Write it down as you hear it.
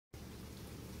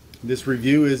This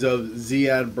review is of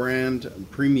Ziyad brand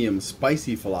premium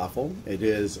spicy falafel. It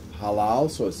is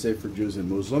halal, so it's safe for Jews and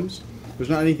Muslims.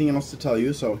 There's not anything else to tell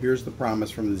you, so here's the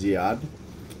promise from the Ziyad.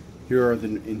 Here are the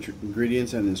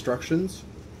ingredients and instructions,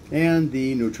 and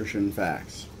the nutrition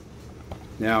facts.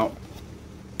 Now,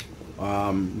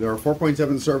 there are 4.7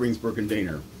 servings per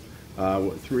container,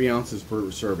 3 ounces per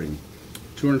serving.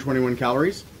 221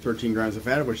 calories, 13 grams of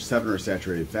fat, of which 7 are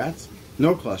saturated fats.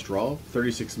 No cholesterol,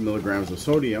 36 milligrams of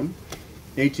sodium,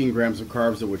 18 grams of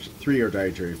carbs, of which 3 are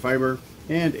dietary fiber,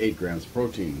 and 8 grams of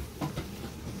protein.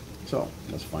 So,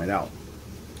 let's find out.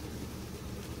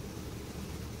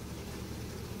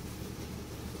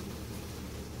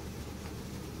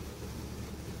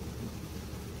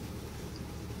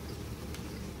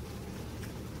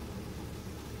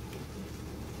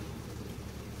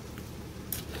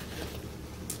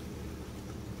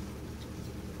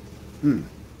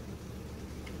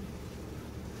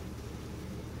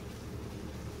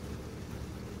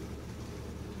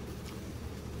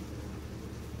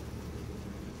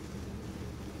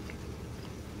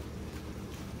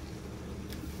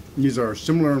 These are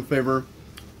similar in flavor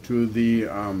to the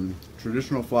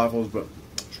traditional falafels, but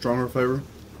stronger flavor.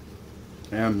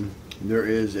 And there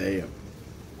is a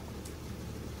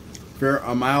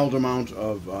mild amount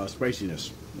of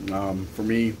spiciness. For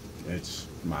me, it's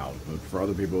mild, but for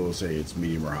other people, they'll say it's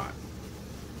medium or hot.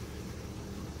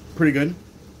 Pretty good.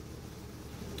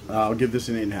 I'll give this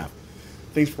an 8.5.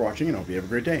 Thanks for watching, and I hope you have a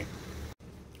great day.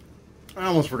 I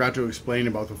almost forgot to explain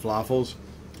about the falafels.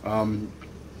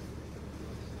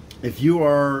 If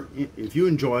you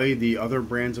enjoy the other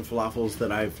brands of falafels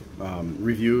that I've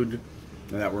reviewed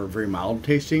that were very mild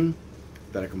tasting,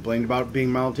 that I complained about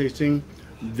being mild tasting,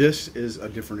 this is a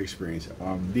different experience.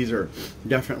 These are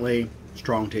definitely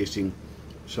strong tasting,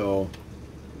 so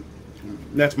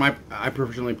I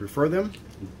personally prefer them,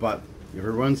 but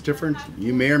everyone's different.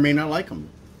 You may or may not like them,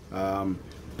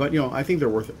 but I think they're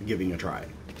worth giving a try.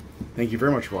 Thank you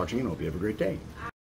very much for watching, and I hope you have a great day.